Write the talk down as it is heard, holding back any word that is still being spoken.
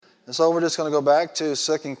And so we're just going to go back to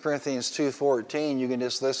 2 Corinthians 2:14. You can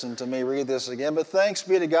just listen to me read this again. But thanks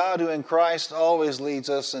be to God who in Christ always leads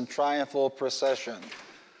us in triumphal procession.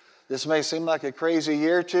 This may seem like a crazy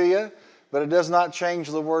year to you, but it does not change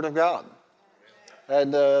the Word of God.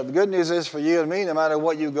 And the good news is for you and me, no matter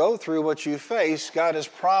what you go through, what you face, God has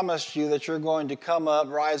promised you that you're going to come up,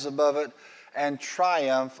 rise above it, and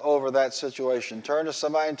triumph over that situation. Turn to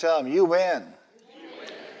somebody and tell them, you win.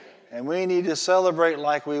 And we need to celebrate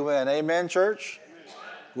like we win. Amen, church? Amen.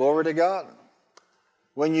 Glory to God.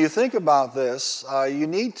 When you think about this, you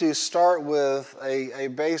need to start with a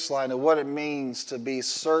baseline of what it means to be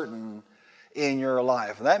certain in your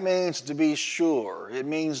life. And that means to be sure. It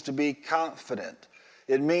means to be confident.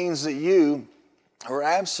 It means that you are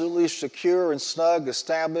absolutely secure and snug,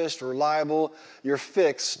 established, reliable, you're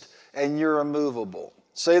fixed, and you're immovable.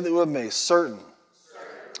 Say that with me, certain.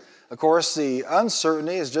 Of course, the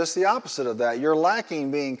uncertainty is just the opposite of that. You're lacking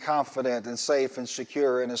being confident and safe and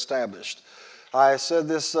secure and established. I said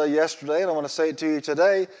this yesterday, and I want to say it to you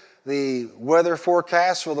today. The weather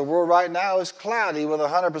forecast for the world right now is cloudy with a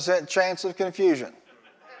 100% chance of confusion.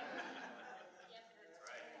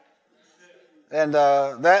 And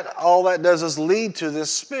all that does is lead to this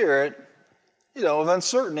spirit, of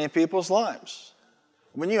uncertainty in people's lives.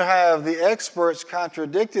 When you have the experts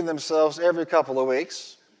contradicting themselves every couple of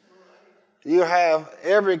weeks, you have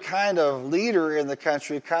every kind of leader in the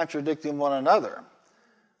country contradicting one another.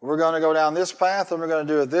 We're going to go down this path, and we're going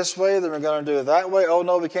to do it this way, then we're going to do it that way. Oh,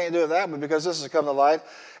 no, we can't do it that way because this has come to light.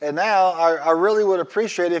 And now I really would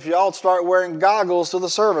appreciate if you all start wearing goggles to the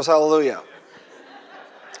service. Hallelujah.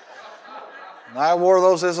 And I wore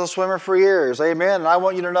those as a swimmer for years. Amen. And I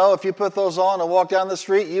want you to know if you put those on and walk down the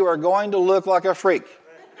street, you are going to look like a freak.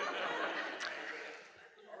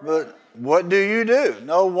 But what do you do?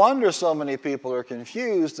 No wonder so many people are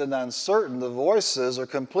confused and uncertain. The voices are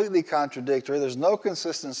completely contradictory. There's no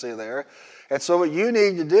consistency there. And so what you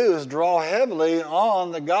need to do is draw heavily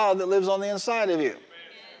on the God that lives on the inside of you.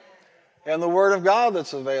 And the Word of God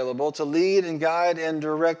that's available to lead and guide and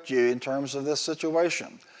direct you in terms of this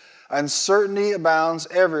situation. Uncertainty abounds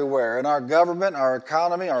everywhere in our government, our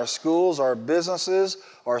economy, our schools, our businesses,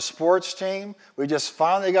 our sports team. We just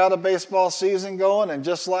finally got a baseball season going, and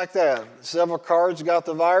just like that, several cards got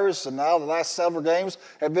the virus, and now the last several games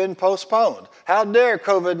have been postponed. How dare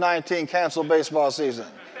COVID-19 cancel baseball season?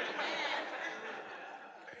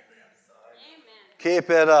 Keep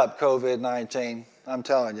it up, COVID-19. I'm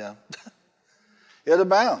telling you. It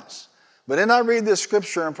abounds. But then I read this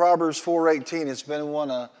scripture in Proverbs 4:18. It's been one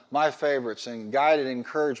of my favorites and guided and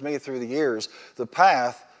encouraged me through the years. The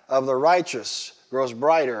path of the righteous grows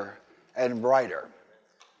brighter and brighter.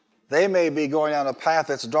 They may be going down a path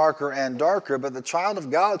that's darker and darker, but the child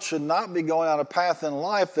of God should not be going on a path in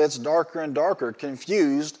life that's darker and darker,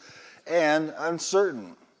 confused and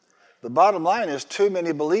uncertain. The bottom line is too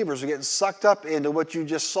many believers are getting sucked up into what you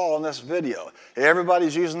just saw in this video.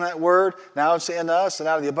 Everybody's using that word. Now it's in us, and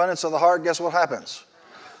out of the abundance of the heart, guess what happens?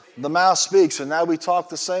 The mouth speaks, and now we talk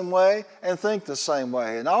the same way and think the same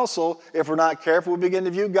way. And also, if we're not careful, we begin to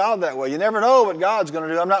view God that way. You never know what God's going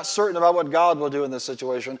to do. I'm not certain about what God will do in this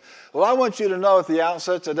situation. Well, I want you to know at the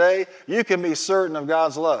outset today, you can be certain of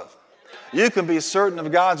God's love. You can be certain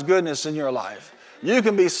of God's goodness in your life. You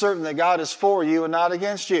can be certain that God is for you and not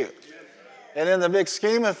against you. And in the big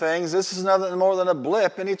scheme of things, this is nothing more than a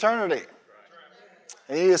blip in eternity.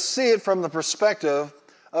 And you just see it from the perspective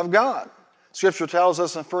of God. Scripture tells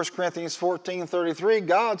us in 1 Corinthians 14:33,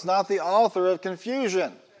 God's not the author of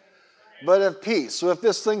confusion, but of peace. So if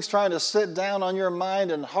this thing's trying to sit down on your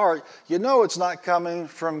mind and heart, you know it's not coming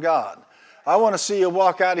from God. I want to see you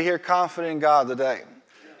walk out of here confident in God today.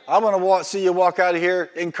 I want to see you walk out of here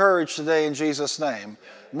encouraged today in Jesus' name.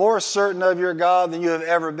 More certain of your God than you have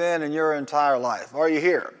ever been in your entire life. Are you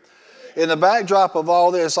here? In the backdrop of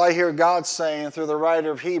all this, I hear God saying through the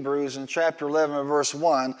writer of Hebrews in chapter 11 and verse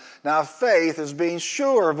 1, now faith is being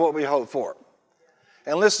sure of what we hope for.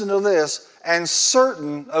 And listen to this, and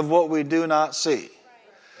certain of what we do not see.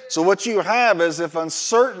 So what you have is if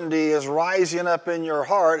uncertainty is rising up in your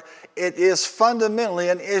heart, it is fundamentally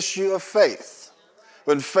an issue of faith.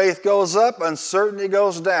 When faith goes up, uncertainty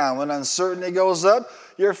goes down. When uncertainty goes up,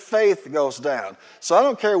 your faith goes down. So I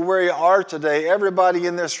don't care where you are today, everybody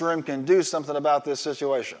in this room can do something about this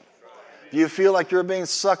situation. If you feel like you're being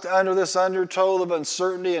sucked under this undertow of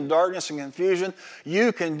uncertainty and darkness and confusion,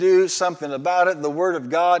 you can do something about it. The Word of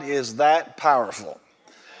God is that powerful.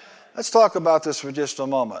 Let's talk about this for just a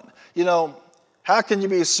moment. How can you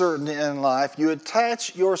be certain in life? You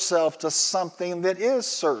attach yourself to something that is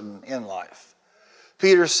certain in life.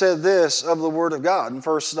 Peter said this of the Word of God in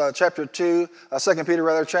chapter 2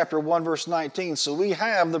 chapter 1, verse 19. So we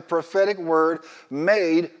have the prophetic word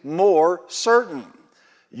made more certain.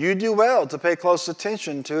 You do well to pay close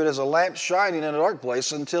attention to it as a lamp shining in a dark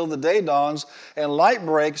place until the day dawns and light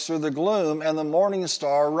breaks through the gloom and the morning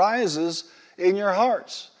star rises in your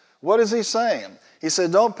hearts. What is he saying? He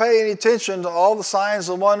said, don't pay any attention to all the signs,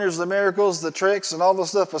 the wonders, the miracles, the tricks, and all the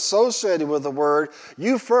stuff associated with the Word.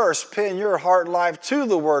 You first pin your heart life to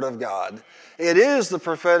the Word of God. It is the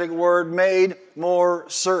prophetic word made more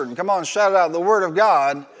certain. Come on, shout it out. The Word of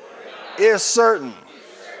God is certain.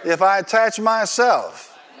 If I attach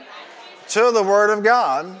myself to the Word of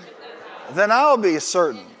God, then I'll be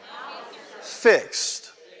certain,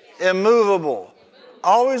 fixed, immovable,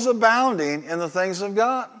 always abounding in the things of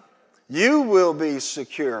God. You will be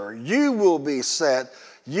secure. You will be set.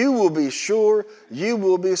 You will be sure. You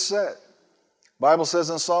will be set. The Bible says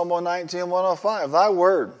in Psalm 119, 105, thy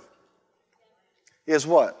word is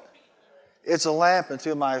what? It's a lamp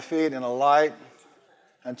unto my feet and a light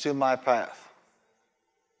unto my path.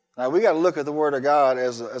 Now, we got to look at the Word of God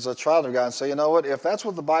as a child of God and say, you know what? If that's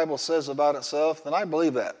what the Bible says about itself, then I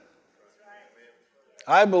believe that.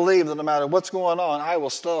 I believe that no matter what's going on, I will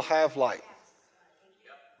still have light.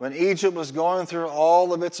 When Egypt was going through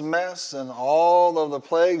all of its mess and all of the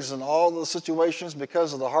plagues and all the situations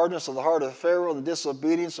because of the hardness of the heart of Pharaoh and the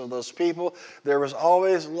disobedience of those people, there was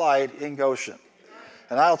always light in Goshen.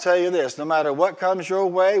 And I'll tell you this, no matter what comes your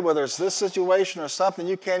way, whether it's this situation or something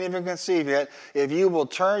you can't even conceive yet, if you will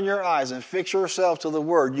turn your eyes and fix yourself to the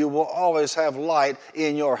Word, you will always have light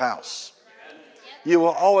in your house. You will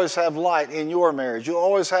always have light in your marriage. You'll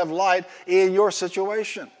always have light in your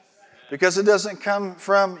situation. Because it doesn't come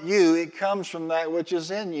from you, it comes from that which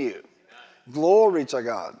is in you. Glory to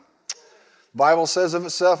God. The Bible says of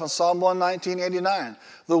itself in Psalm 119:89,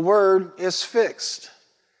 the word is fixed.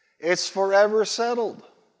 It's forever settled.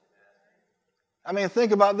 I mean,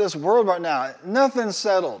 think about this world right now. Nothing's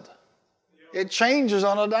settled. It changes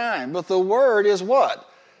on a dime. But the word is what?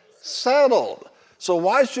 Settled. So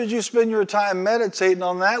why should you spend your time meditating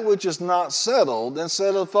on that which is not settled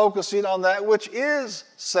instead of focusing on that which is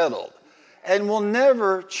settled and will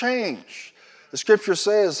never change? The scripture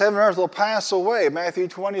says, heaven and earth will pass away, Matthew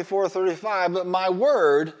 24:35, but my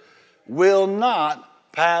word will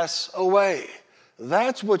not pass away.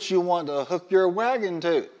 That's what you want to hook your wagon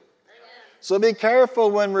to. So be careful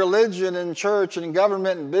when religion and church and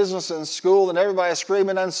government and business and school and everybody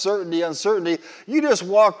screaming uncertainty, uncertainty. You just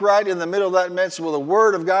walk right in the middle of that midst with the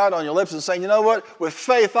word of God on your lips and saying, you know what? With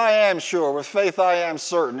faith I am sure. With faith I am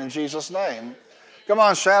certain in Jesus' name. Come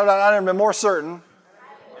on, shout it out. I've never been more certain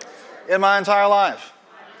in my entire life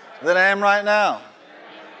than I am right now.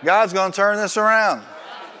 God's going to turn this around.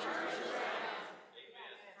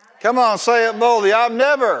 Come on, say it boldly. I've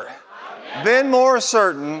never been more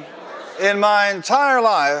certain in my entire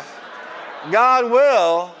life. God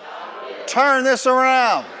will turn this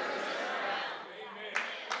around.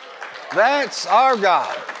 That's our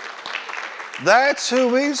God. That's who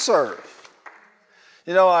we serve.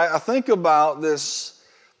 You know, I think about this,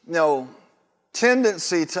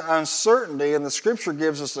 tendency to uncertainty, and the scripture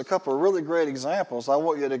gives us a couple of really great examples. I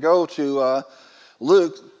want you to go to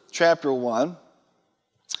Luke chapter 1.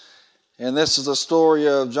 And this is the story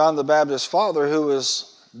of John the Baptist's father who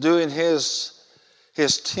was doing his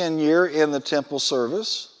tenure in the temple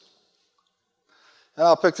service. And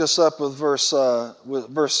I'll pick this up with verse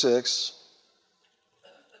 6.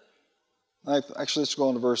 Actually, let's go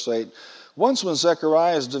on to verse 8. Once when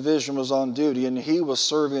Zechariah's division was on duty and he was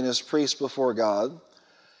serving as priest before God,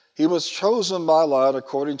 he was chosen by lot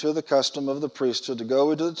according to the custom of the priesthood to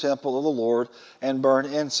go into the temple of the Lord and burn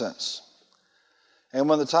incense. And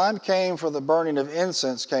when the time came for the burning of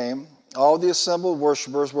incense all the assembled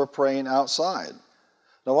worshipers were praying outside.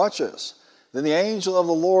 Now watch this. Then the angel of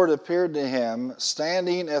the Lord appeared to him,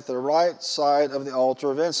 standing at the right side of the altar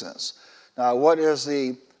of incense. Now what is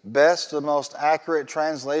the best, the most accurate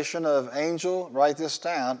translation of angel? Write this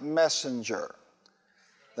down, messenger.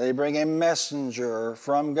 They bring a messenger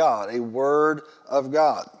from God, a word of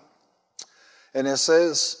God. And it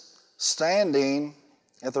says, standing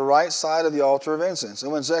at the right side of the altar of incense.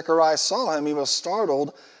 And when Zechariah saw him, he was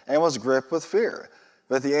startled and was gripped with fear.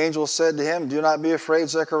 But the angel said to him, do not be afraid,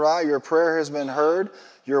 Zechariah. Your prayer has been heard.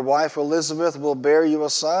 Your wife Elizabeth will bear you a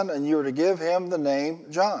son, and you are to give him the name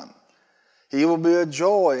John. He will be a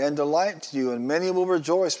joy and delight to you, and many will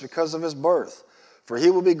rejoice because of his birth. For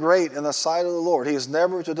he will be great in the sight of the Lord. He is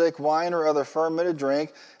never to take wine or other fermented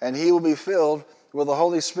drink, and he will be filled with the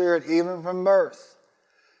Holy Spirit even from birth.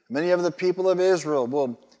 Many of the people of Israel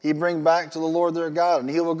will he bring back to the Lord their God. And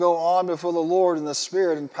he will go on before the Lord in the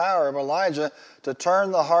spirit and power of Elijah to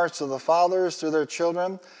turn the hearts of the fathers to their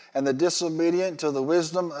children and the disobedient to the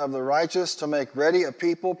wisdom of the righteous, to make ready a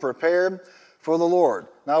people prepared for the Lord.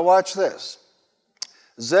 Now watch this.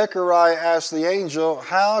 Zechariah asked the angel,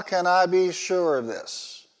 how can I be sure of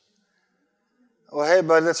this? Well, hey,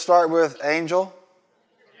 buddy, let's start with angel.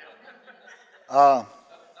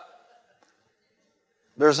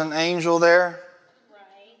 There's an angel there.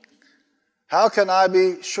 How can I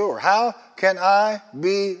be sure? How can I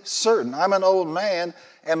be certain? I'm an old man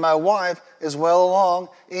and my wife is well along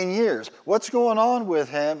in years. What's going on with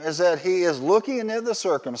him is that he is looking at the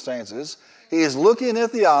circumstances, he is looking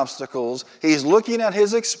at the obstacles, he's looking at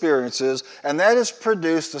his experiences, and that has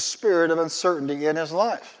produced a spirit of uncertainty in his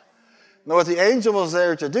life. Now, what the angel was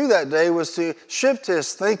there to do that day was to shift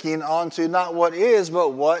his thinking onto not what is,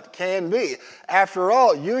 but what can be. After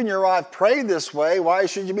all, you and your wife prayed this way. Why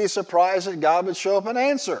should you be surprised that God would show up and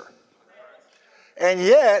answer? And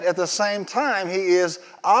yet, at the same time, he is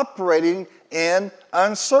operating in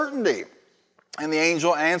uncertainty. And the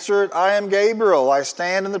angel answered, I am Gabriel. I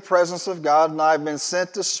stand in the presence of God, and I've been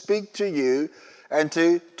sent to speak to you and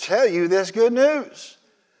to tell you this good news.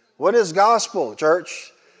 What is gospel,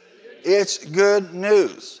 church? It's good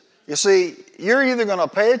news. You see, you're either going to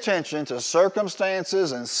pay attention to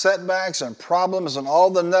circumstances and setbacks and problems and all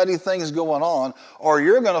the nutty things going on, or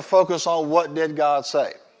you're going to focus on what did God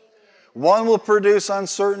say. One will produce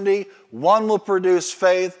uncertainty, one will produce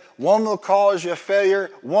faith, one will cause you failure,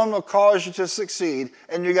 one will cause you to succeed,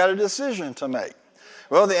 and you got a decision to make.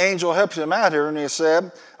 Well, the angel helps him out here, and he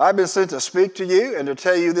said, I've been sent to speak to you and to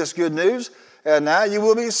tell you this good news, and now you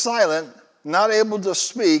will be silent, not able to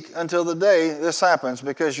speak until the day this happens,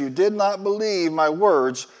 because you did not believe my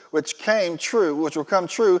words, which will come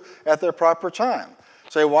true at their proper time.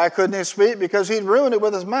 Say, why couldn't he speak? Because he'd ruined it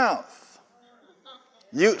with his mouth.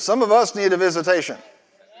 Some of us need a visitation.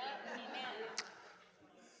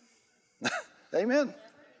 Amen.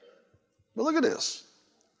 But look at this.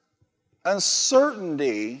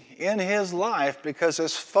 Uncertainty in his life because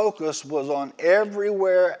his focus was on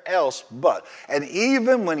everywhere else but. And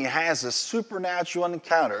even when he has a supernatural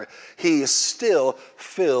encounter, he is still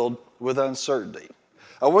filled with uncertainty.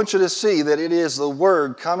 I want you to see that it is the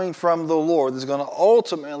word coming from the Lord that's going to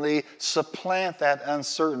ultimately supplant that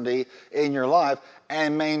uncertainty in your life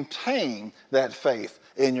and maintain that faith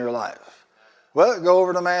in your life. Well, go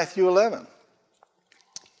over to Matthew 11.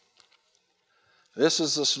 This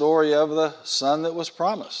is the story of the son that was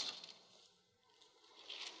promised.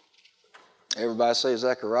 Everybody say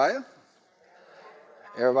Zechariah.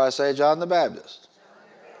 Everybody say John the Baptist.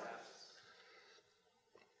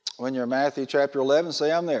 When you're in Matthew chapter 11,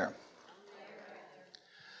 say I'm there.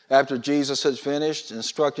 After Jesus had finished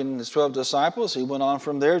instructing his 12 disciples, he went on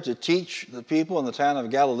from there to teach the people in the town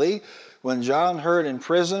of Galilee. When John heard in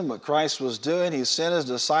prison what Christ was doing, he sent his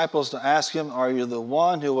disciples to ask him, are you the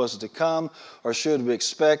one who was to come, or should we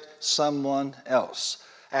expect someone else?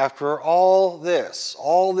 After all this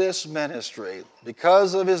ministry,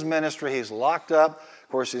 because of his ministry, he's locked up. Of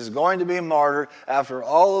course, he's going to be martyred. After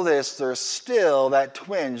all of this, there's still that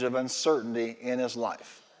twinge of uncertainty in his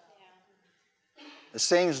life. It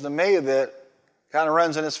seems to me that kind of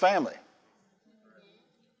runs in his family.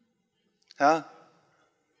 Huh?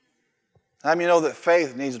 How many know that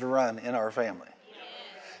faith needs to run in our family?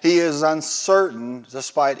 He is uncertain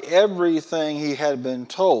despite everything he had been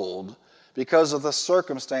told because of the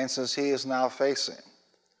circumstances he is now facing.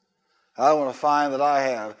 I want to find that I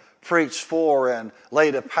have preached for and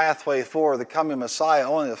laid a pathway for the coming Messiah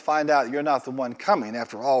only to find out you're not the one coming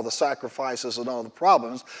after all the sacrifices and all the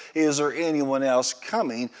problems. Is there anyone else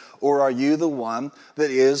coming, or are you the one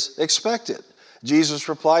that is expected? Jesus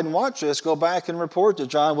replied, and watch this, go back and report to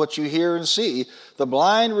John what you hear and see. The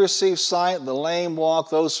blind receive sight, the lame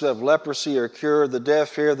walk, those who have leprosy are cured, the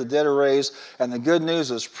deaf hear, the dead are raised, and the good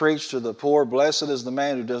news is preached to the poor. Blessed is the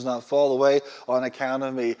man who does not fall away on account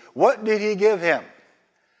of me. What did he give him?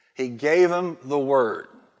 He gave him the word.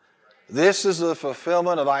 This is the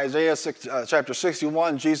fulfillment of Isaiah chapter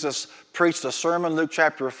 61. Jesus preached a sermon, Luke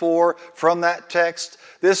chapter 4, from that text.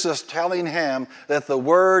 This is telling him that the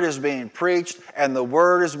word is being preached and the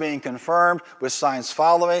word is being confirmed with signs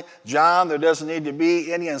following. John, there doesn't need to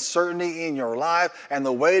be any uncertainty in your life, and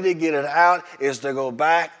the way to get it out is to go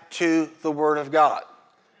back to the word of God.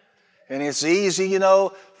 And it's easy,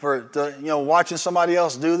 watching somebody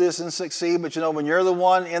else do this and succeed. But, when you're the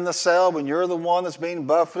one in the cell, when you're the one that's being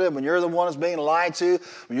buffeted, when you're the one that's being lied to,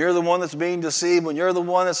 when you're the one that's being deceived, when you're the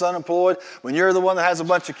one that's unemployed, when you're the one that has a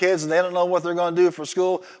bunch of kids and they don't know what they're going to do for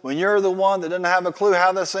school, when you're the one that doesn't have a clue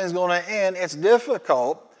how this thing's going to end, it's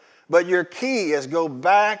difficult But your key is go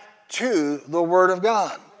back to the Word of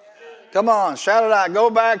God. Come on, shout it out. Go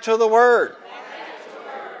back to the Word.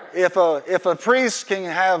 If a priest can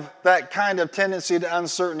have that kind of tendency to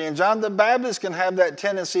uncertainty, and John the Baptist can have that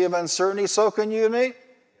tendency of uncertainty, so can you and me.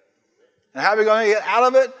 And how are we going to get out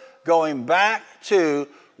of it? Going back to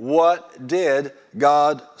what did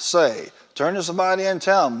God say. Turn to somebody and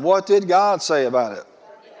tell them, what did God say about it?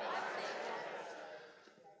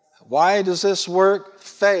 Why does this work?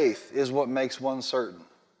 Faith is what makes one certain.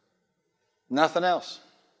 Nothing else.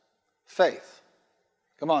 Faith.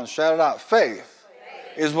 Come on, shout it out. Faith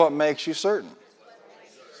is what makes you certain.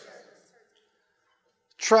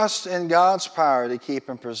 Trust in God's power to keep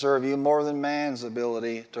and preserve you more than man's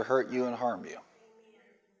ability to hurt you and harm you.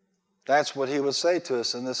 That's what he would say to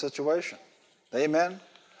us in this situation. Amen?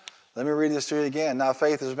 Let me read this to you again. Now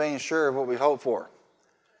faith is being sure of what we hope for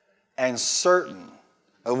and certain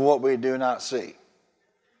of what we do not see.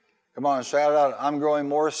 Come on, shout it out. I'm growing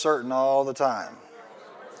more certain all the time.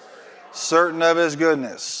 Certain of His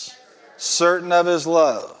goodness. Certain of His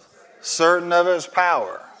love. Certain of His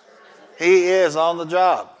power. He is on the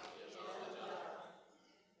job.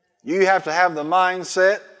 You have to have the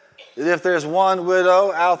mindset that if there's one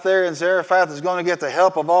widow out there in Zarephath that's going to get the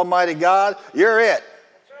help of Almighty God, you're it.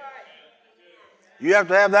 You have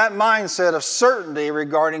to have that mindset of certainty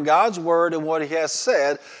regarding God's Word and what He has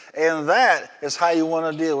said, and that is how you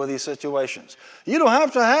want to deal with these situations. You don't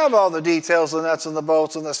have to have all the details, the nuts and the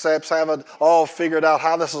bolts and the steps, have it all figured out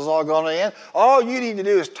how this is all going to end. All you need to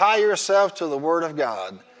do is tie yourself to the Word of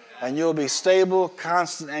God, and you'll be stable,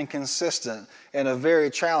 constant, and consistent in a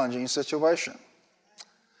very challenging situation.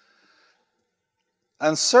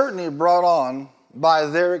 Uncertainty brought on by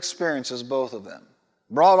their experiences, both of them.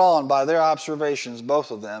 Brought on by their observations,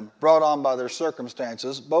 both of them. Brought on by their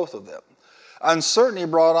circumstances, both of them. Uncertainty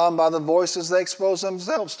brought on by the voices they expose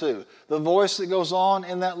themselves to. The voice that goes on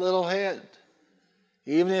in that little head.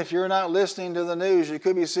 Even if you're not listening to the news, you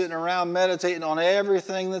could be sitting around meditating on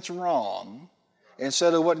everything that's wrong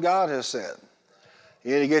instead of what God has said.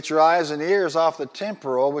 You need to get your eyes and ears off the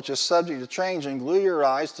temporal, which is subject to change, and glue your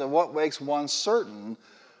eyes to what makes one certain,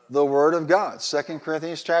 the Word of God. 2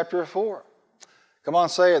 Corinthians chapter 4. Come on,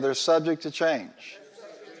 say it. They're subject to change.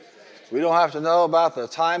 We don't have to know about the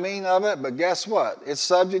timing of it, but guess what? It's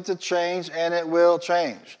subject to change, and it will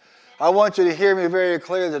change. I want you to hear me very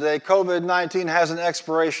clear today. COVID-19 has an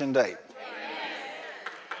expiration date.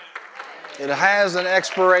 It has an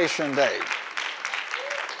expiration date.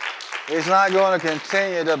 He's not going to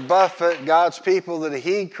continue to buffet God's people that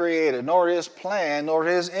He created, nor His plan, nor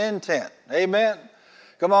His intent. Amen?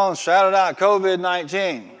 Come on, shout it out.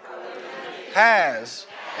 COVID-19 has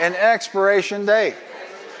an expiration date.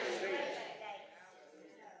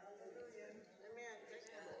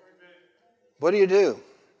 What do?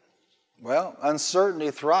 Well,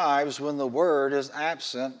 uncertainty thrives when the Word is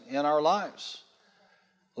absent in our lives.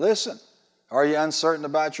 Listen, are you uncertain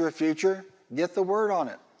about your future? Get the Word on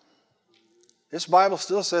it. This Bible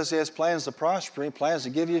still says He has plans to prosper, He plans to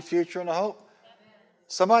give you a future and a hope.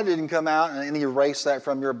 Somebody didn't come out and erase that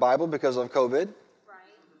from your Bible because of COVID.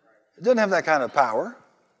 It doesn't have that kind of power.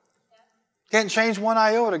 Can't change one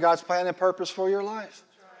iota God's plan and purpose for your life.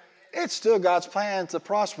 It's still God's plan to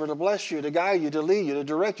prosper, to bless you, to guide you, to lead you, to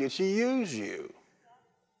direct you, to use you.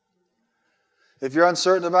 If you're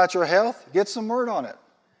uncertain about your health, get some Word on it.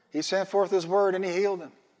 He sent forth His Word and He healed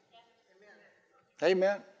them.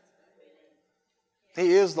 Amen.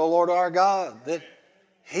 He is the Lord our God that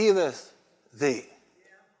healeth thee.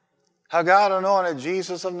 How God anointed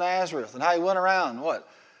Jesus of Nazareth and how He went around, what?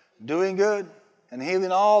 Doing good and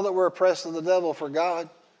healing all that were oppressed of the devil, for God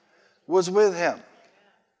was with Him.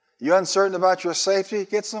 You uncertain about your safety?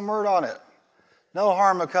 Get some Word on it. No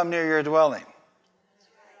harm will come near your dwelling.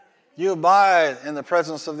 You abide in the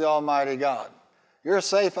presence of the Almighty God. You're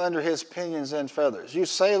safe under His pinions and feathers. You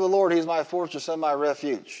say of the Lord, He's my fortress and my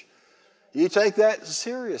refuge. You take that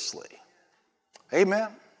seriously. Amen.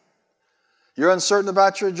 You're uncertain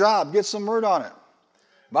about your job. Get some Word on it.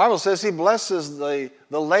 The Bible says He blesses the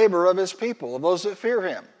labor of His people, of those that fear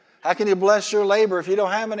Him. How can He bless your labor if you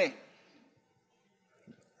don't have any?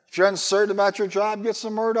 If you're uncertain about your job, get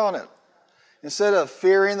some Word on it. Instead of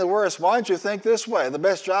fearing the worst, why don't you think this way? The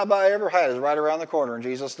best job I ever had is right around the corner in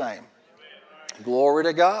Jesus' name. Glory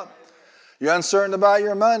to God. You're uncertain about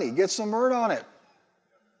your money. Get some Word on it.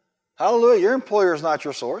 Hallelujah. Your employer is not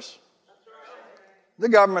your source. The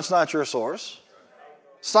government's not your source.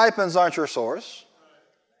 Stipends aren't your source.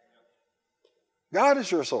 God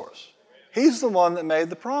is your source. He's the one that made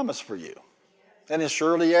the promise for you. And as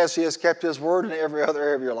surely as He has kept His Word in every other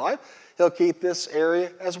area of your life, He'll keep this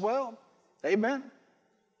area as well. Amen.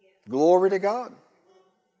 Glory to God.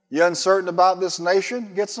 You uncertain about this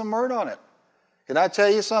nation? Get some word on it. Can I tell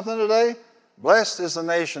you something today? Blessed is the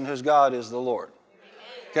nation whose God is the Lord.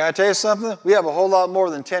 Can I tell you something? We have a whole lot more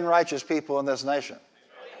than 10 righteous people in this nation.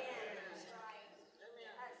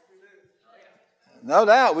 No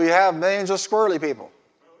doubt we have millions of squirrely people.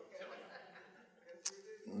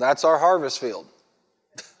 That's our harvest field.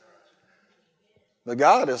 But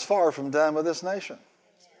God is far from done with this nation.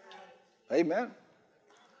 Amen.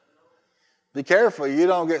 Be careful you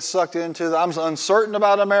don't get sucked into the I'm uncertain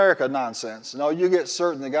about America nonsense. No, you get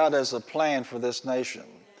certain that God has a plan for this nation.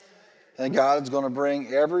 And God's going to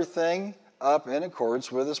bring everything up in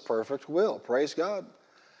accordance with His perfect will. Praise God.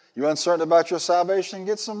 You're uncertain about your salvation?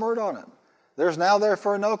 Get some word on it. There's now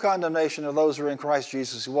therefore no condemnation of those who are in Christ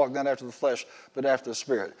Jesus, who walk not after the flesh, but after the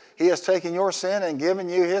Spirit. He has taken your sin and given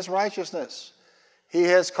you His righteousness. He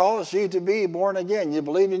has caused you to be born again. You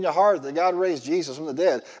believed in your heart that God raised Jesus from the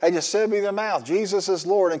dead. And you said with your mouth, Jesus is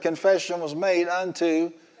Lord, and confession was made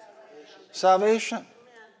unto salvation.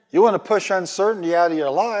 You want to push uncertainty out of your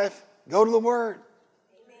life? Go to the Word.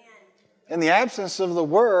 In the absence of the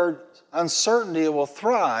Word, uncertainty will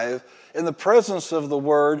thrive. In the presence of the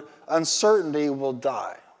Word, uncertainty will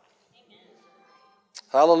die.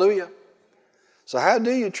 Hallelujah. So how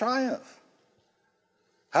do you triumph?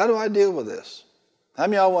 How do I deal with this? How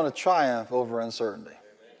many of y'all want to triumph over uncertainty?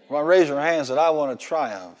 Well, raise your hands that I want to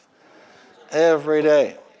triumph every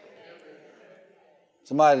day.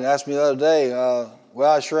 Somebody asked me the other day,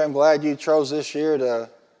 well, I sure am glad you chose this year to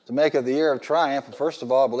make it the year of triumph. And first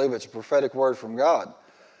of all, I believe it's a prophetic word from God.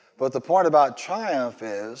 But the point about triumph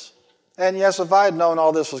is, and yes, if I had known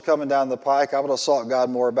all this was coming down the pike, I would have sought God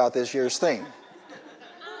more about this year's theme.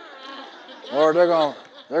 Or they're going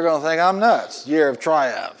to think I'm nuts. Year of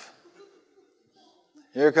triumph.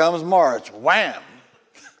 Here comes March. Wham!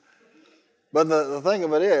 But the thing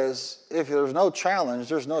of it is, if there's no challenge,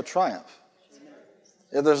 there's no triumph.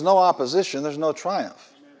 If there's no opposition, there's no triumph.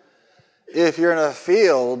 If you're in a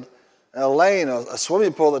field, a lane, a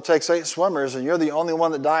swimming pool that takes 8 swimmers, and you're the only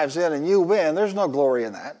one that dives in and you win, there's no glory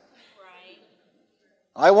in that. Right.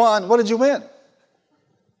 I won. What did you win?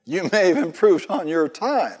 You may have improved on your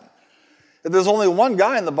time. If there's only one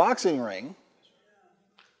guy in the boxing ring,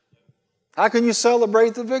 how can you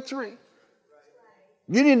celebrate the victory?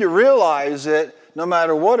 You need to realize that no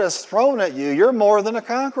matter what is thrown at you, you're more than a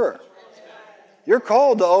conqueror. You're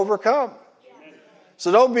called to overcome.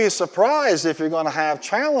 So don't be surprised if you're going to have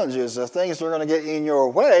challenges, if things are going to get in your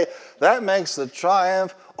way. That makes the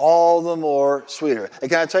triumph all the more sweeter. And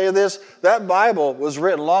can I tell you this? That Bible was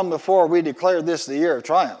written long before we declared this the year of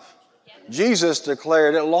triumph. Jesus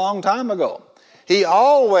declared it a long time ago. He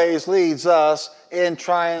always leads us in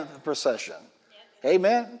triumph procession.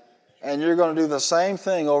 Amen? And you're going to do the same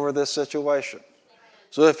thing over this situation.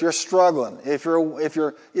 So if you're struggling, if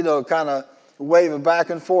you're kind of waving back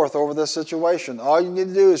and forth over this situation, all you need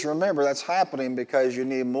to do is remember that's happening because you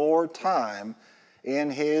need more time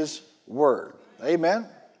in His Word. Amen?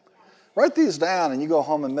 Write these down and you go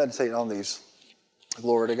home and meditate on these.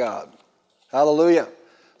 Glory to God. Hallelujah.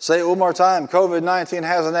 Say it one more time. COVID-19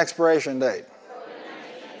 has an expiration date.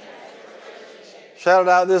 Shout it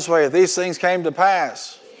out this way. These things came to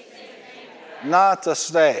pass, not to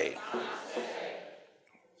stay.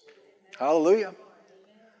 Hallelujah.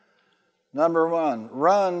 Number 1,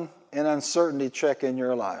 run an uncertainty check in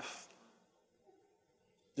your life.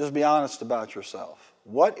 Just be honest about yourself.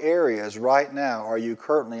 What areas right now are you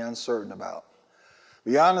currently uncertain about?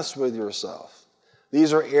 Be honest with yourself.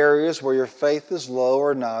 These are areas where your faith is low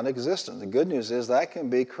or non-existent. The good news is that can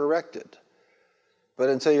be corrected. But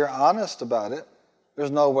until you're honest about it, there's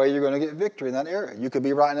no way you're going to get victory in that area. You could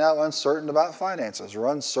be right now uncertain about finances, or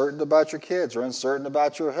uncertain about your kids, or uncertain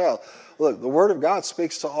about your health. Look, the Word of God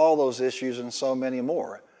speaks to all those issues and so many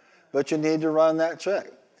more. But you need to run that check.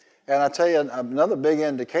 And I tell you, another big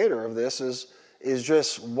indicator of this is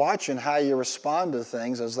just watching how you respond to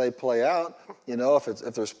things as they play out. You know, if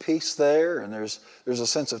there's peace there and there's a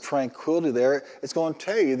sense of tranquility there, it's going to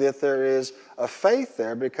tell you that there is a faith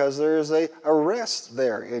there because there is a rest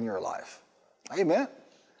there in your life. Amen.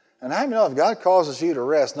 And how many know if God causes you to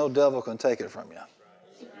rest, no devil can take it from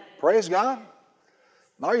you? Praise God.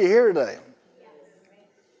 Are you here today?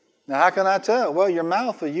 Now, how can I tell? Well, your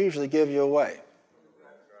mouth will usually give you away.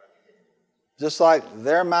 Just like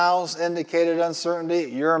their mouths indicated uncertainty,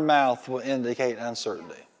 your mouth will indicate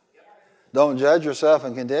uncertainty. Don't judge yourself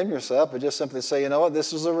and condemn yourself, but just simply say, you know what,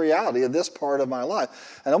 this is a reality of this part of my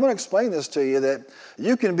life. And I'm going to explain this to you, that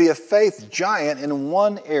you can be a faith giant in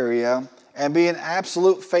one area and be an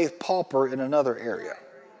absolute faith pauper in another area.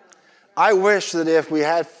 I wish that if we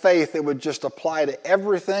had faith, it would just apply to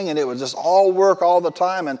everything and it would just all work all the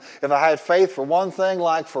time. And if I had faith for one thing,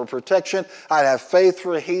 like for protection, I'd have faith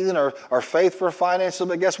for healing or faith for finances.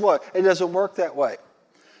 But guess what? It doesn't work that way.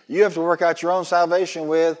 You have to work out your own salvation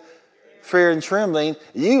with fear and trembling.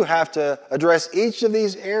 You have to address each of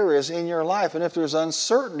these areas in your life. And if there's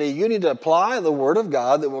uncertainty, you need to apply the Word of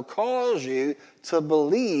God that will cause you to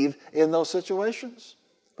believe in those situations.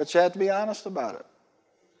 But you have to be honest about it.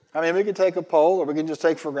 I mean, we can take a poll, or we can just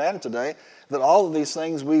take for granted today that all of these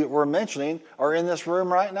things we're mentioning are in this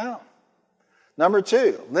room right now. Number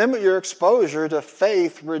 2, limit your exposure to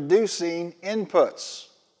faith-reducing inputs.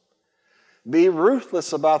 Be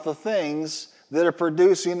ruthless about the things that are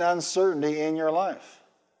producing uncertainty in your life.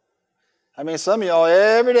 I mean, some of y'all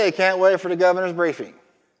every day can't wait for the governor's briefing.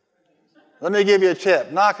 Let me give you a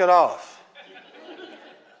tip. Knock it off.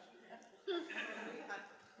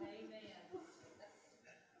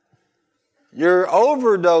 You're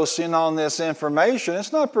overdosing on this information.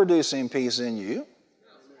 It's not producing peace in you.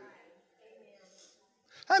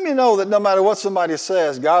 How many know that no matter what somebody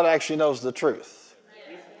says, God actually knows the truth?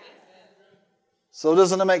 So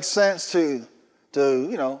doesn't it make sense to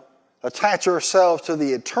attach yourself to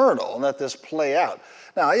the eternal and let this play out?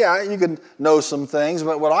 Now, yeah, you can know some things,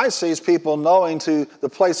 but what I see is people knowing to the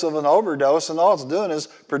place of an overdose, and all it's doing is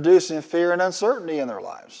producing fear and uncertainty in their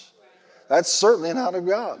lives. That's certainly not of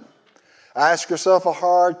God. Ask yourself a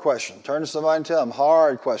hard question. Turn to somebody and tell them,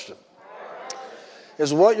 hard question.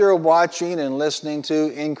 Is what you're watching and listening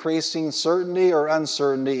to increasing certainty or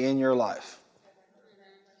uncertainty in your life?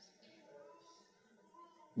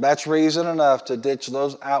 That's reason enough to ditch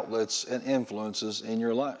those outlets and influences in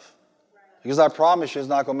your life. Because I promise you it's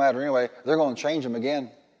not going to matter anyway. They're going to change them again.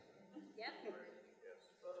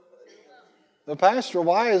 The pastor,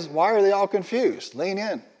 why are they all confused? Lean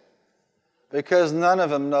in. Because none of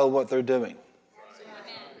them know what they're doing.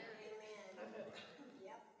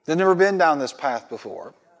 They've never been down this path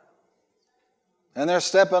before. And they're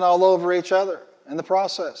stepping all over each other in the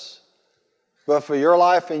process. But for your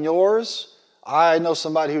life and yours, I know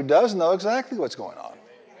somebody who does know exactly what's going on.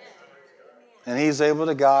 And he's able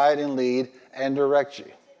to guide and lead and direct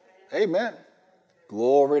you. Amen.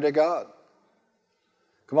 Glory to God.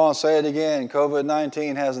 Come on, say it again.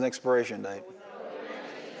 COVID-19 has an expiration date.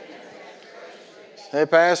 Hey,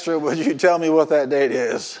 Pastor, would you tell me what that date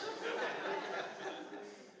is?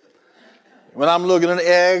 When I'm looking at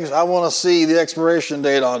eggs, I want to see the expiration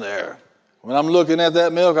date on there. When I'm looking at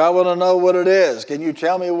that milk, I want to know what it is. Can you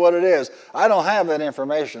tell me what it is? I don't have that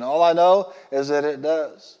information. All I know is that it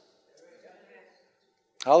does.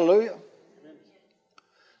 Hallelujah.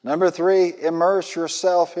 Number 3, immerse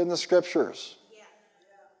yourself in the Scriptures.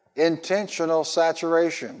 Intentional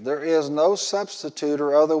saturation. There is no substitute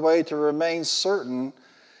or other way to remain certain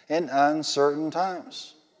in uncertain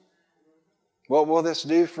times. What will this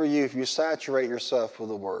do for you if you saturate yourself with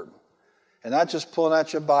the Word? And not just pulling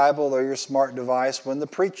out your Bible or your smart device when the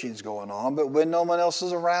preaching's going on, but when no one else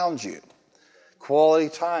is around you. Quality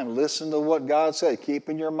time. Listen to what God said.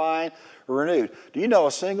 Keeping your mind renewed. Do you know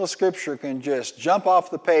a single Scripture can just jump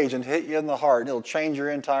off the page and hit you in the heart, and it'll change your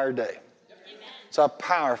entire day? That's how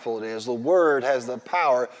powerful it is. The Word has the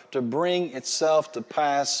power to bring itself to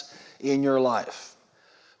pass in your life.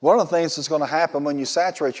 One of the things that's going to happen when you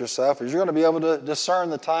saturate yourself is you're going to be able to discern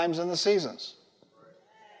the times and the seasons.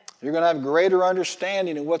 You're going to have greater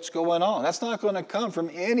understanding of what's going on. That's not going to come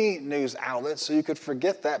from any news outlet, so you could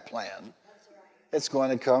forget that plan. It's going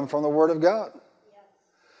to come from the Word of God.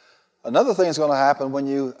 Another thing that's going to happen when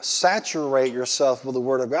you saturate yourself with the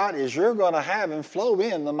Word of God is you're going to have and flow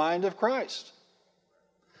in the mind of Christ.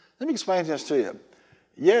 Let me explain this to you.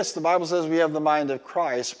 Yes, the Bible says we have the mind of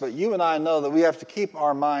Christ, but you and I know that we have to keep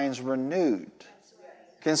our minds renewed,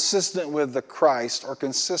 consistent with the Christ or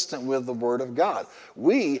consistent with the Word of God.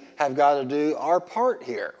 We have got to do our part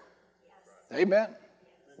here. Amen.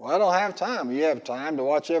 Well, I don't have time. You have time to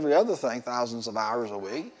watch every other thing thousands of hours a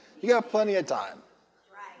week. You got plenty of time.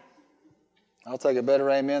 I'll take a better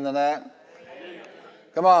amen than that.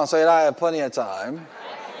 Come on, say it. I have plenty of time.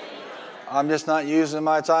 I'm just not using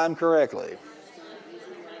my time correctly.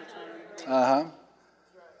 A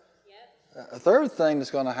third thing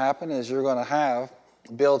that's going to happen is you're going to have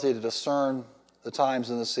the ability to discern the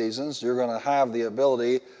times and the seasons. You're going to have the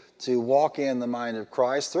ability to walk in the mind of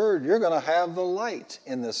Christ. Third, you're going to have the light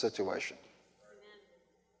in this situation.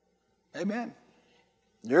 Amen.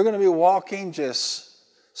 You're going to be walking just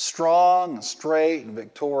strong and straight and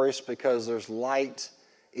victorious because there's light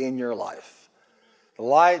in your life. The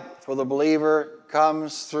light for the believer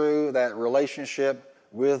comes through that relationship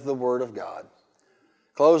with the Word of God.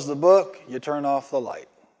 Close the book, you turn off the light.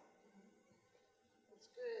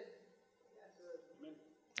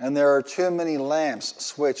 And there are too many lamps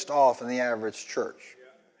switched off in the average church.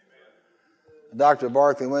 Dr.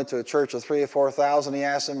 Barkley went to a church of 3,000 or 4,000. He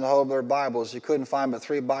asked them to hold their Bibles. He couldn't find but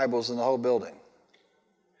 3 Bibles in the whole building.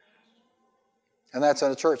 And that's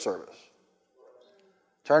in a church service.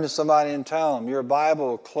 Turn to somebody and tell them, your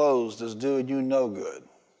Bible closed is doing you no good.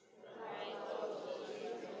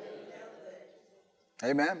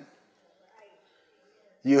 Amen.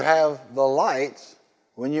 You have the light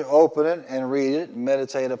when you open it and read it,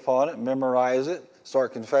 meditate upon it, memorize it,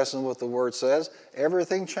 start confessing what the Word says.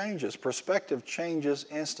 Everything changes. Perspective changes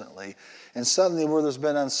instantly. And suddenly where there's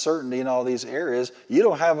been uncertainty in all these areas, you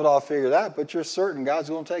don't have it all figured out, but you're certain God's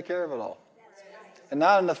going to take care of it all. And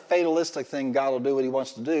not in a fatalistic thing, God will do what He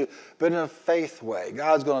wants to do, but in a faith way.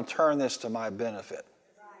 God's going to turn this to my benefit.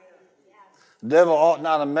 The devil ought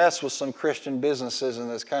not to mess with some Christian businesses in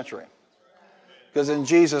this country. Because in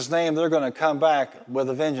Jesus' name, they're going to come back with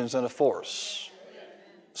a vengeance and a force.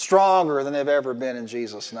 Stronger than they've ever been in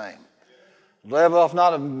Jesus' name. The devil ought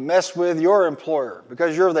not to mess with your employer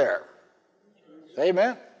because you're there.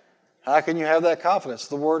 Amen. How can you have that confidence?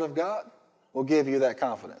 The Word of God will give you that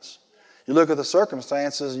confidence. You look at the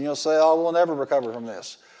circumstances and you'll say, oh, we'll never recover from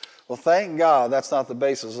this. Well, thank God that's not the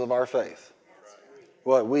basis of our faith.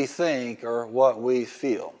 What we think or what we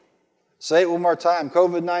feel. Say it one more time.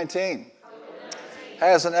 COVID-19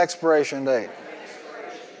 has an expiration date.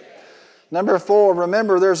 Number 4,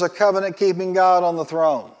 remember there's a covenant-keeping God on the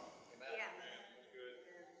throne.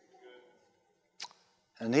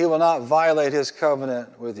 And He will not violate His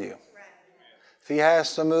covenant with you. If He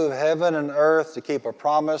has to move heaven and earth to keep a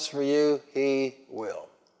promise for you, He will.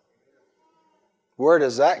 Where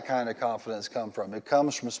does that kind of confidence come from? It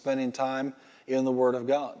comes from spending time in the Word of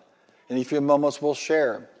God. In a few moments we'll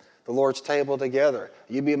share the Lord's table together.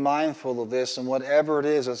 You be mindful of this, and whatever it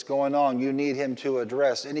is that's going on, you need Him to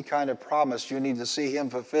address. Any kind of promise you need to see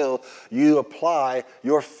Him fulfill, you apply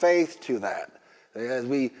your faith to that. As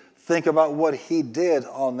we think about what He did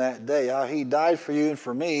on that day, how He died for you and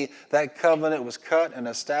for me, that covenant was cut and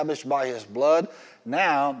established by His blood.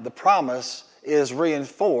 Now the promise is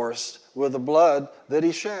reinforced with the blood that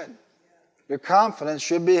He shed. Your confidence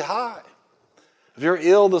should be high. If you're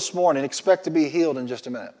ill this morning, expect to be healed in just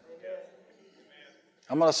a minute.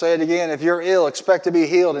 I'm going to say it again. If you're ill, expect to be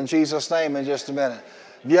healed in Jesus' name in just a minute.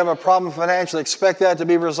 If you have a problem financially, expect that to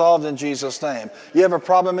be resolved in Jesus' name. You have a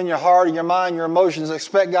problem in your heart, in your mind, your emotions,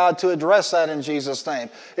 expect God to address that in Jesus' name.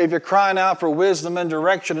 If you're crying out for wisdom and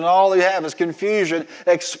direction and all you have is confusion,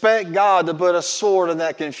 expect God to put a sword in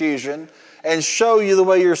that confusion and show you the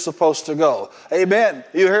way you're supposed to go. Amen.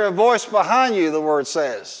 You hear a voice behind you, the Word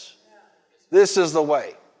says. This is the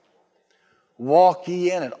way. Walk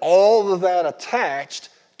ye in it. All of that attached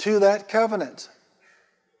to that covenant.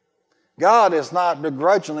 God is not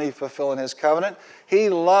begrudgingly fulfilling His covenant. He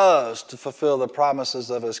loves to fulfill the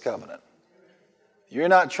promises of His covenant. You're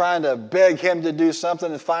not trying to beg Him to do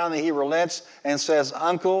something and finally He relents and says,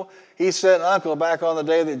 Uncle. He said uncle back on the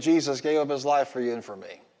day that Jesus gave up His life for you and for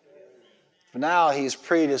me. But now He's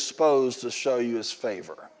predisposed to show you His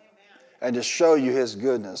favor and to show you His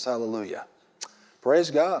goodness. Hallelujah.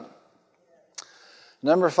 Praise God.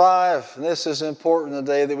 Number 5, and this is important in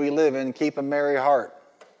the day that we live in, keep a merry heart.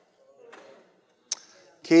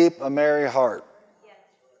 Keep a merry heart.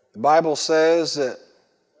 The Bible says that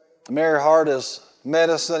a merry heart is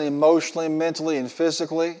medicine emotionally, mentally, and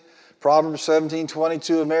physically. Proverbs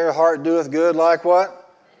 17:22, a merry heart doeth good like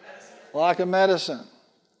what? Like a medicine.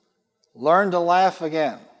 Learn to laugh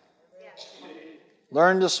again.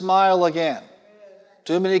 Learn to smile again.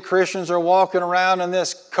 Too many Christians are walking around in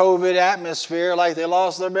this COVID atmosphere like they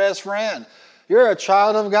lost their best friend. You're a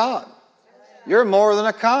child of God. You're more than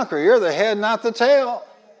a conqueror. You're the head, not the tail.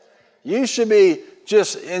 You should be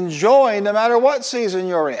just enjoying no matter what season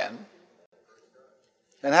you're in.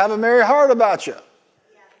 And have a merry heart about you.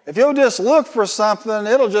 If you'll just look for something,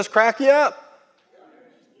 it'll just crack you up.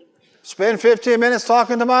 Spend 15 minutes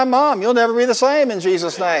talking to my mom. You'll never be the same in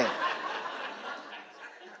Jesus' name.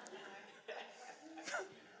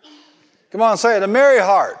 Come on, say it. A merry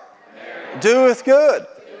heart doeth good.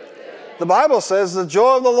 The Bible says the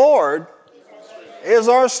joy of the Lord is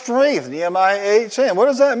our strength. Nehemiah 8:10. What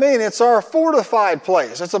does that mean? It's our fortified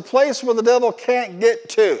place. It's a place where the devil can't get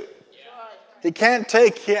to. He can't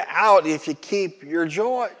take you out if you keep your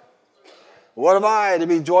joy. What am I to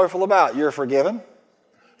be joyful about? You're forgiven.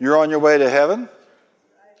 You're on your way to heaven.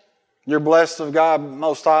 You're blessed of God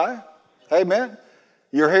Most High. Amen.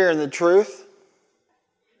 You're hearing the truth.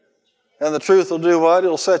 And the truth will do what?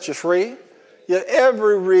 It'll set you free. You have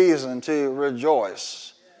every reason to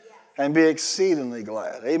rejoice and be exceedingly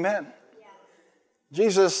glad. Amen.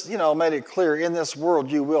 Jesus, made it clear, in this world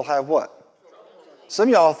you will have what? Some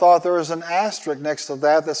of y'all thought there was an asterisk next to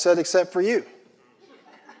that said, except for you.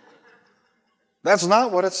 That's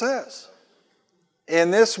not what it says. In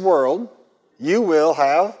this world, you will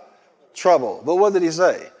have trouble. But what did he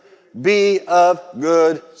say? Be of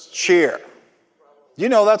good cheer. You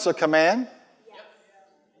know that's a command?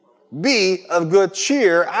 Be of good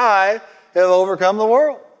cheer. I have overcome the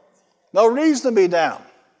world. No reason to be down.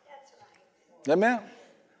 Amen.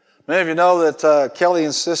 Many of you know that Kelly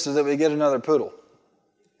insisted that we get another poodle.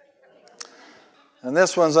 And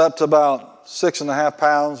this one's up to about 6.5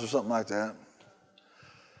 pounds or something like that.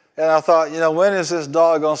 And I thought, when is this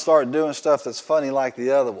dog going to start doing stuff that's funny like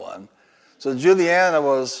the other one? So Juliana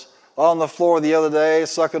was on the floor the other day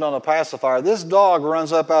sucking on a pacifier. This dog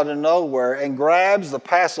runs up out of nowhere and grabs the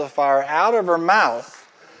pacifier out of her mouth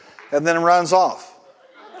and then runs off.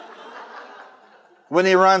 When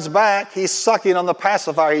he runs back, he's sucking on the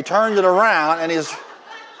pacifier. He turns it around and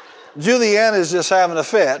Juliana is just having a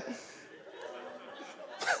fit.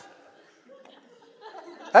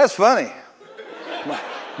 That's funny.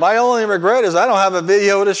 My only regret is I don't have a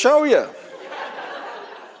video to show you.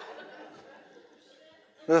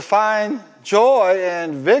 To find joy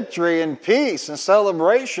and victory and peace and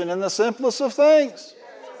celebration in the simplest of things.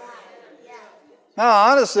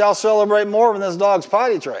 Now, honestly, I'll celebrate more when this dog's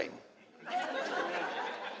potty trained.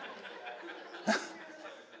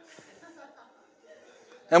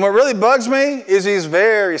 And what really bugs me is he's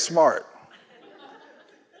very smart.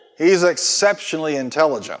 He's exceptionally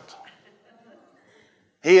intelligent.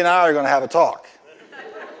 He and I are going to have a talk.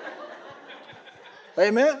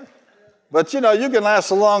 Amen? But you can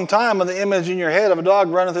last a long time with the image in your head of a dog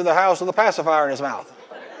running through the house with a pacifier in his mouth.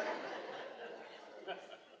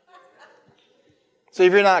 See,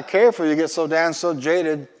 if you're not careful, you get so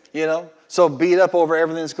jaded, so beat up over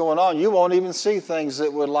everything that's going on, you won't even see things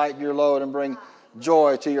that would lighten your load and bring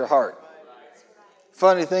joy to your heart.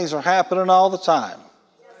 Funny things are happening all the time.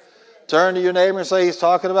 Turn to your neighbor and say, he's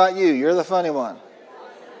talking about you. You're the funny one.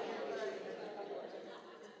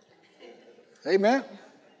 Amen.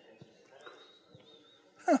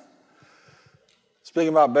 Speaking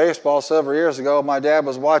about baseball, several years ago, my dad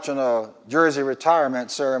was watching a jersey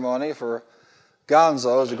retirement ceremony for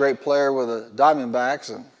Gonzo. He's a great player with the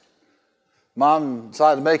Diamondbacks. And Mom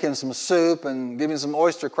decided to make him some soup and give him some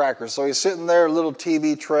oyster crackers. So he's sitting there, a little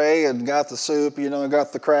TV tray, and got the soup, and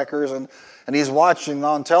got the crackers. And he's watching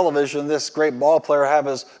on television this great ball player have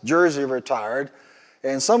his jersey retired.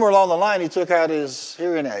 And somewhere along the line, he took out his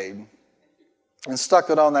hearing aid and stuck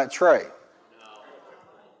it on that tray.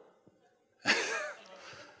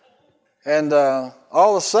 And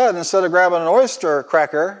all of a sudden, instead of grabbing an oyster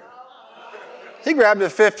cracker, he grabbed a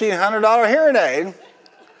 $1,500 hearing aid.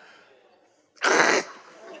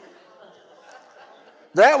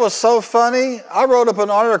 That was so funny. I wrote up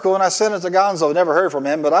an article and I sent it to Gonzo. Never heard from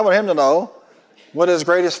him, but I want him to know what his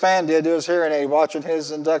greatest fan did to his hearing aid watching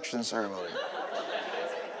his induction ceremony.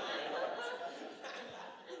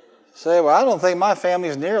 Say, well, I don't think my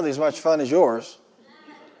family's nearly as much fun as yours.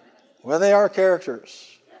 Well, they are characters.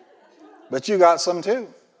 But you got some too.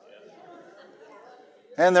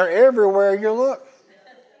 And they're everywhere you look.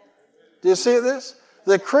 Do you see this?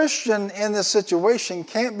 The Christian in this situation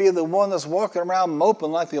can't be the one that's walking around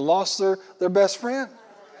moping like they lost their best friend.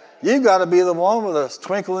 You've got to be the one with a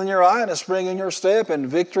twinkle in your eye and a spring in your step and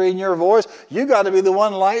victory in your voice. You've got to be the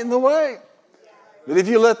one lighting the way. But if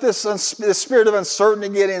you let this spirit of uncertainty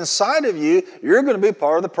get inside of you, you're going to be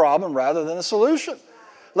part of the problem rather than a solution.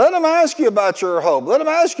 Let them ask you about your hope. Let them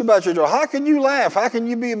ask you about your joy. How can you laugh? How can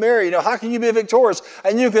you be merry? How can you be victorious?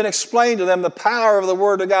 And you can explain to them the power of the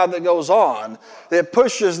Word of God that goes on, that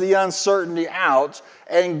pushes the uncertainty out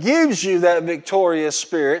and gives you that victorious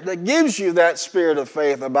spirit, that gives you that spirit of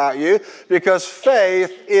faith about you, because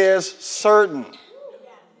faith is certain.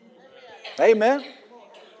 Amen?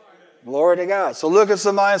 Glory to God. So look at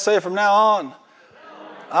somebody and say, from now on,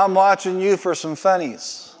 I'm watching you for some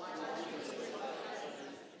funnies.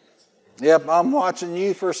 Yep, I'm watching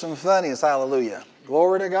you for some funnies. Hallelujah.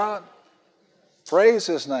 Glory to God. Praise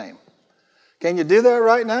His name. Can you do that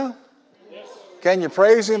right now? Yes. Can you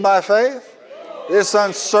praise Him by faith? Yes. This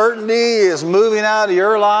uncertainty is moving out of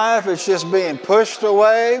your life. It's just being pushed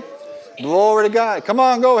away. Glory to God. Come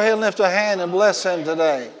on, go ahead and lift a hand and bless Him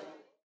today.